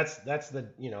that's the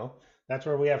that's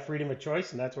where we have freedom of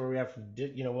choice, and that's where we have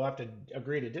we'll have to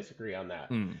agree to disagree on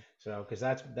that. So because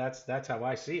that's how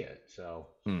I see it. So.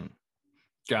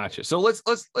 Gotcha. So let's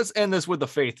end this with the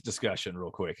faith discussion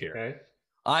real quick here. Okay.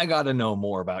 I got to know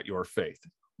more about your faith.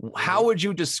 How would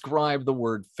you describe the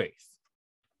word faith?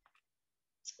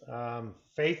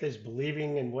 Faith is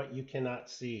believing in what you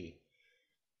cannot see.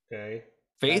 Okay.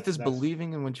 Faith is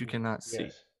believing in what you cannot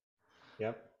see.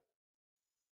 Yes.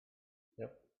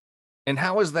 Yep. And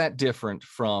how is that different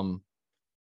from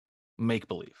make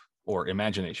believe or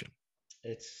imagination?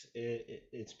 It's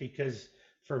because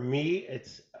for me,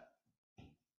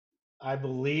 I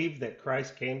believe that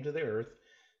Christ came to the earth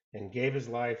and gave his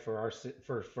life for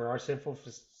our sinful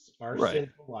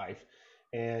life,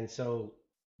 and so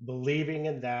believing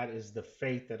in that is the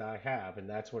faith that I have, and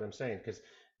that's what I'm saying. Because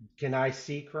can I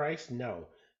see Christ? No,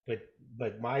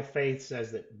 but my faith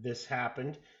says that this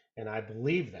happened, and I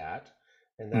believe that,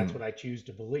 and that's what I choose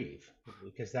to believe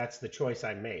because that's the choice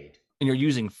I made. And you're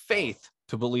using faith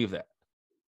to believe that.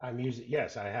 I'm using,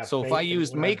 yes, I have. So if I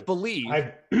use make believe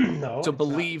to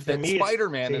believe that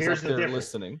Spider-Man is up there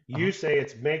listening. You say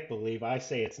it's make believe, I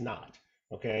say it's not.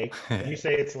 Okay. You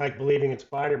say it's like believing in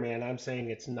Spider-Man, I'm saying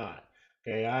it's not.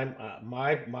 Okay. I'm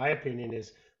my opinion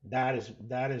is that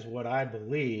is what I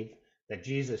believe, that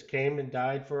Jesus came and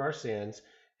died for our sins,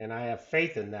 and I have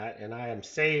faith in that, and I am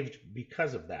saved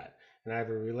because of that, and I have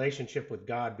a relationship with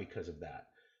God because of that.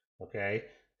 Okay.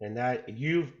 And that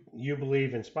you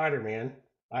believe in Spider-Man,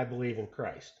 I believe in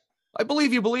Christ. I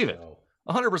believe you believe it.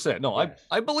 100%. No, yes.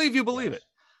 I believe you believe it.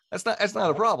 That's not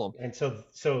a problem. And so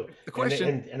the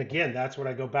question, and again, that's what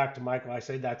I go back to, Michael. I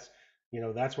say that's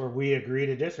where we agree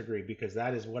to disagree, because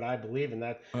that is what I believe, and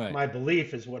that my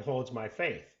belief is what holds my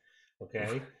faith.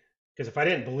 Okay. Because if I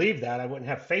didn't believe that, I wouldn't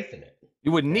have faith in it.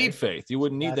 You wouldn't need faith. You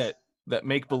wouldn't need that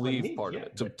make believe part of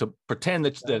it to pretend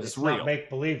that it's real. Not make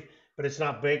believe, but it's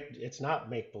not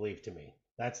make believe to me.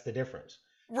 That's the difference.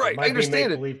 Right, I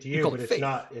understand it. Make believe to you, but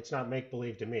it's not make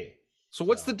believe to me. So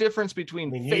what's the difference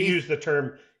between faith you use the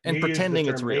term and pretending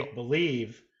it's real? Make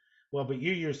believe. Well, but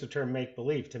you use the term make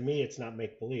believe. To me, it's not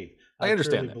make believe. I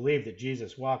understand. I believe that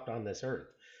Jesus walked on this earth,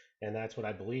 and that's what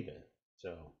I believe in.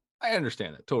 So I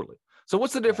understand that totally. So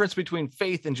what's the difference between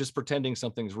faith and just pretending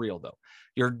something's real, though?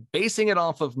 You're basing it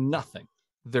off of nothing.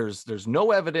 There's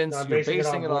no evidence. No, You're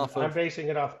basing it off of. I'm basing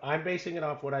it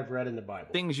off what I've read in the Bible.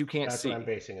 Things you can't see. That's what I'm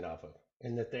basing it off of.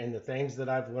 And the things that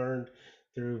I've learned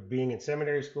through being in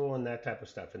seminary school and that type of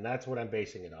stuff. And that's what I'm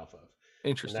basing it off of.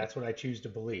 Interesting. And that's what I choose to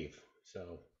believe.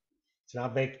 So it's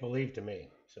not make believe to me.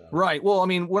 So right. Well, I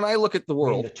mean, when I look at the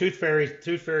world, the tooth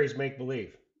fairies make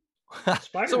believe.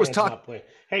 So it's not playing.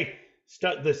 Hey,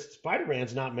 the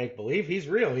Spider-Man's not make believe. He's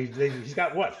real. He's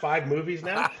got what, 5 movies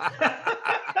now?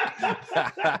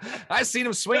 I seen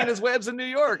him swinging his webs in New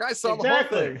York. I saw the whole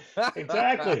thing.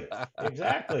 Exactly. I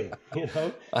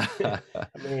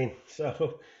mean,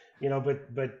 so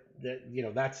but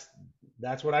that's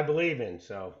that's what I believe in.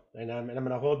 So, and I'm going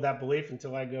to hold that belief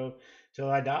until I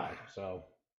die. So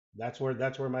that's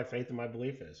where my faith and my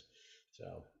belief is.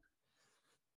 So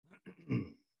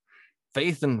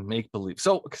faith and make believe.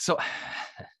 So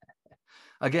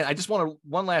again, I just want to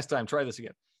one last time try this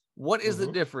again. What is the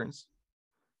difference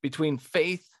between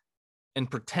faith and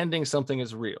pretending something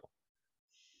is real?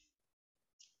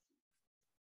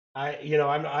 I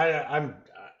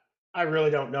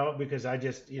really don't know, because I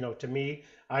just, to me,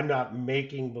 I'm not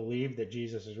making believe that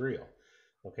Jesus is real.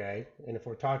 Okay. And if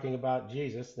we're talking about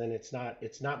Jesus, then it's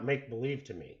not make believe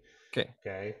to me. Okay.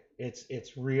 Okay.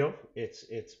 It's real.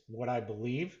 It's what I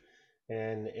believe.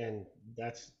 And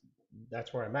that's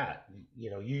where I'm at.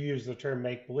 You use the term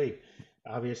make believe.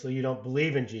 Obviously you don't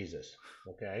believe in Jesus.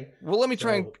 Okay. Well, let me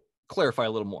try and clarify a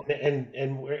little more.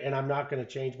 And I'm not going to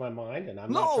change my mind, and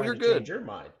I'm not trying to change your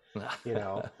mind.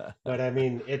 But I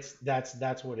mean,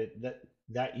 that's what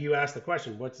that you asked the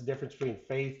question, what's the difference between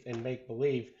faith and make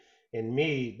believe? In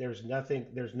me, there's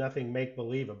nothing make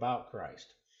believe about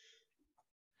Christ.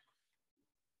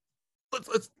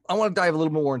 I want to dive a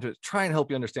little more into it, try and help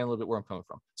you understand a little bit where I'm coming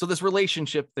from. So this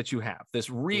relationship that you have, this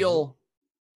real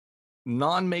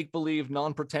non-make believe,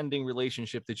 non-pretending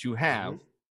relationship that you have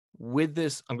with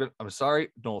this, I'm sorry,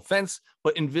 no offense,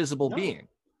 but invisible being.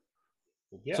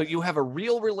 Yes. So you have a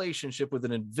real relationship with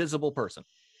an invisible person.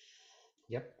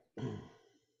 Yep. And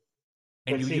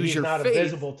but you see, use he's your not faith.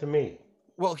 Invisible to me.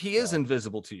 Well, he is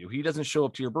invisible to you. He doesn't show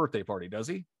up to your birthday party, does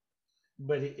he?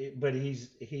 But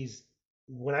he's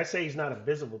when I say he's not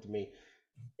invisible to me,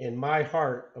 in my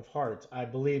heart of hearts, I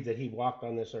believe that he walked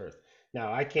on this earth.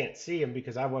 Now, I can't see him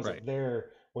because I wasn't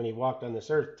there when he walked on this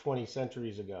earth 20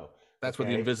 centuries ago. That's where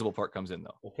the invisible part comes in,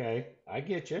 though. Okay, I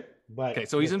get you. But okay,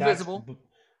 so he's invisible.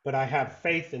 But I have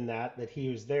faith in that he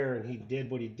was there and he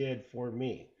did what he did for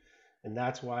me. And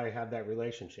that's why I have that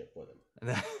relationship with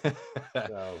him.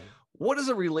 So, what is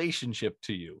a relationship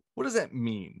to you? What does that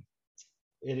mean?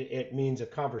 It means a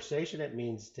conversation. It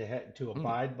means to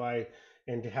abide by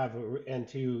and to have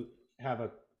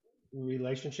a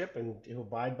relationship and to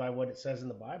abide by what it says in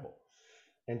the Bible,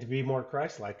 and to be more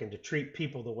Christ-like and to treat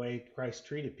people the way Christ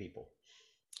treated people.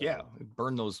 So, yeah,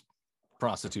 burn those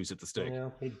prostitutes at the stake.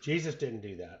 Jesus didn't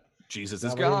do that. Jesus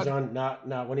is God.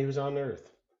 Not when he was on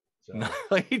earth. So. No,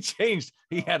 he changed.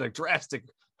 He had a drastic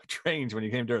change when he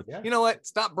came to earth. Yeah. You know what?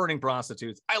 Stop burning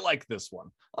prostitutes. I like this one.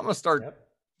 I'm gonna start. Yep.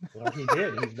 Well, he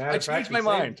did. He's I changed my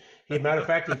mind. Matter of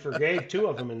fact, he forgave 2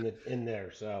 of them in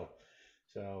there. So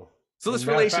this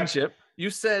relationship,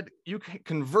 you said you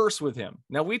converse with him.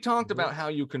 Now we talked about how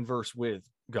you converse with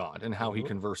God and how he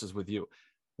converses with you.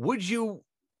 Would you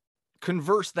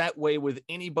converse that way with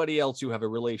anybody else you have a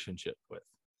relationship with?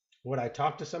 Would I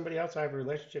talk to somebody else I have a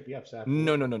relationship? Yes,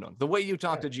 absolutely. No. The way you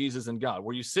talk to Jesus and God,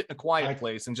 where you sit in a quiet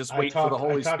place and just wait for the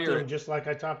Holy Spirit. I talk to him just like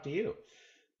I talk to you.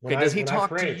 Okay, does he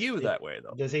talk to you that way,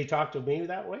 though? Does he talk to me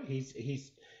that way?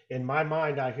 He's in my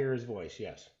mind, I hear his voice,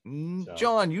 yes. So.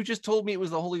 John, you just told me it was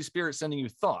the Holy Spirit sending you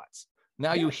thoughts.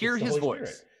 Now you hear his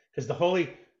voice. Because the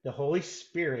Holy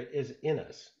Spirit is in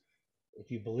us.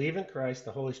 If you believe in Christ,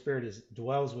 the Holy Spirit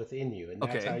dwells within you, and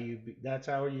that's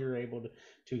how you're able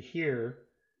to hear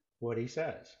what he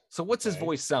says. So what's his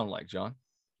voice sound like, John?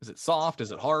 Is it soft?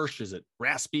 Is it harsh? Is it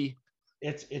raspy?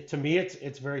 To me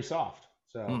it's very soft.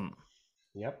 So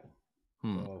yep.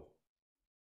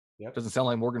 Yep. Doesn't sound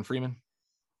like Morgan Freeman?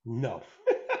 No.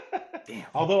 Damn.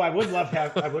 Although I would love to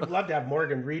have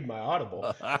Morgan read my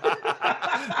Audible.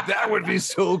 That would be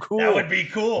so cool. That would be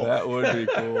cool. That would be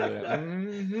cool.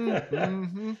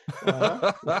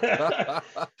 Yeah.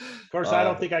 Of course, I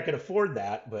don't think I could afford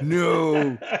that, but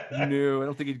no, I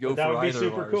don't think he'd go for that. That would be either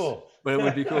super cool. But it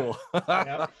would be cool.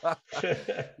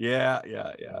 Yeah.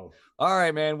 All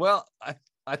right, man. Well,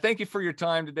 I thank you for your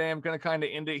time today. I'm going to kind of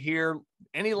end it here.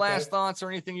 Any last thoughts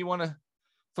or anything you want to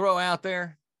throw out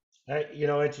there?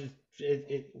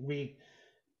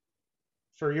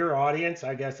 For your audience,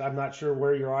 I guess I'm not sure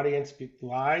where your audience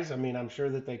lies. I mean, I'm sure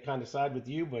that they kind of side with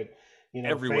you, but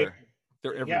everywhere.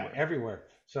 They're everywhere. Yeah, everywhere.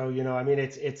 So, I mean,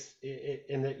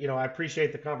 I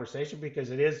appreciate the conversation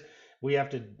because we have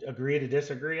to agree to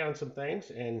disagree on some things.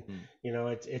 And,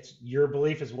 it's your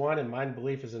belief is one and my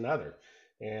belief is another.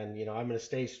 And, I'm going to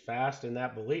stay fast in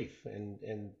that belief. And,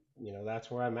 that's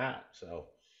where I'm at. So.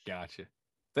 Gotcha.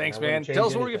 Thanks, man. Tell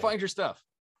us where you find your stuff.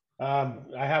 I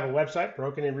have a website,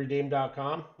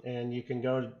 brokenandredeemed.com, and you can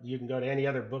go to any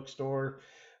other bookstore,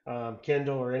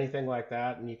 Kindle or anything like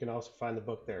that, and you can also find the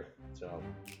book there. So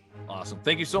awesome.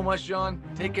 Thank you so much, John.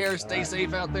 Take care. Stay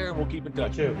safe out there, and we'll keep in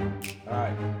touch. You too. All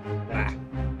right. Thanks.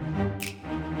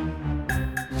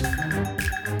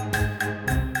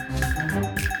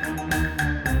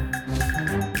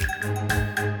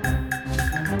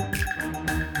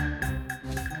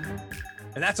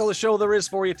 And that's all the show there is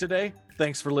for you today.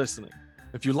 Thanks for listening.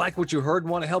 If you like what you heard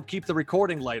and want to help keep the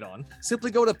recording light on,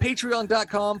 simply go to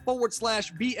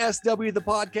patreon.com/BSW the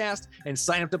podcast and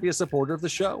sign up to be a supporter of the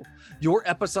show. Your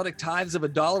episodic tithes of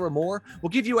 $1 or more will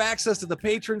give you access to the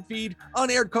patron feed,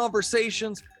 unaired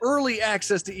conversations, early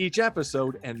access to each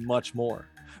episode, and much more.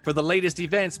 For the latest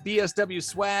events, BSW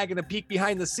swag, and a peek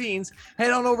behind the scenes, head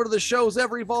on over to the show's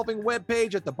ever-evolving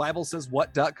webpage at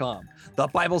thebiblesayswhat.com. The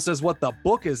Bible Says What the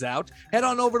book is out. Head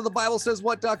on over to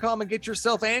thebiblesayswhat.com and get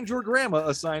yourself and your grandma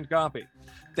a signed copy.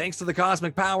 Thanks to the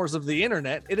cosmic powers of the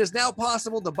internet, it is now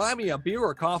possible to buy me a beer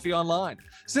or coffee online.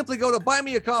 Simply go to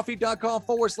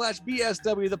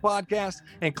buymeacoffee.com/BSW the podcast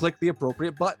and click the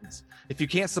appropriate buttons. If you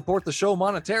can't support the show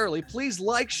monetarily, please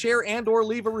like, share, and or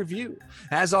leave a review.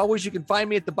 As always, you can find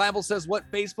me at the Bible Says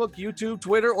What Facebook, YouTube,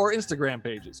 Twitter, or Instagram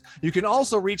pages. You can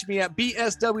also reach me at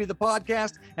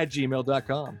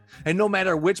bswthepodcast@gmail.com. And no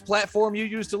matter which platform you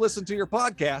use to listen to your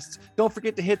podcasts, don't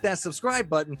forget to hit that subscribe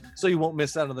button so you won't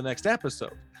miss out on the next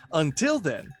episode. Until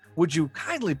then, would you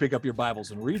kindly pick up your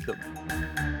Bibles and read them?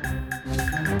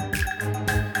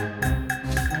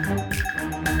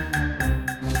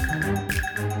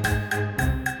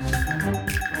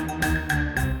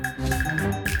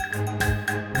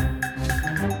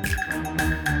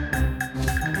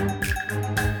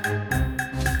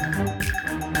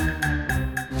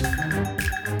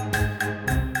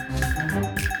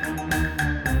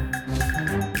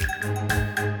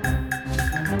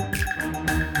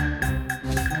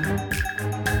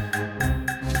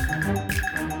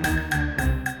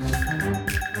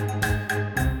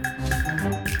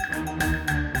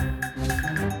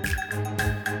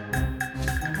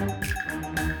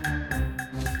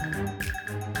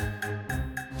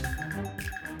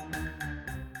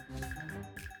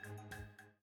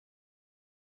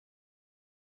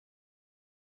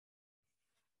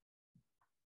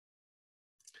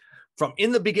 From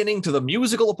in the beginning to the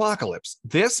musical apocalypse,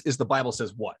 this is The Bible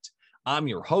Says What. I'm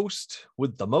your host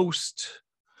with the most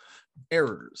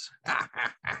errors.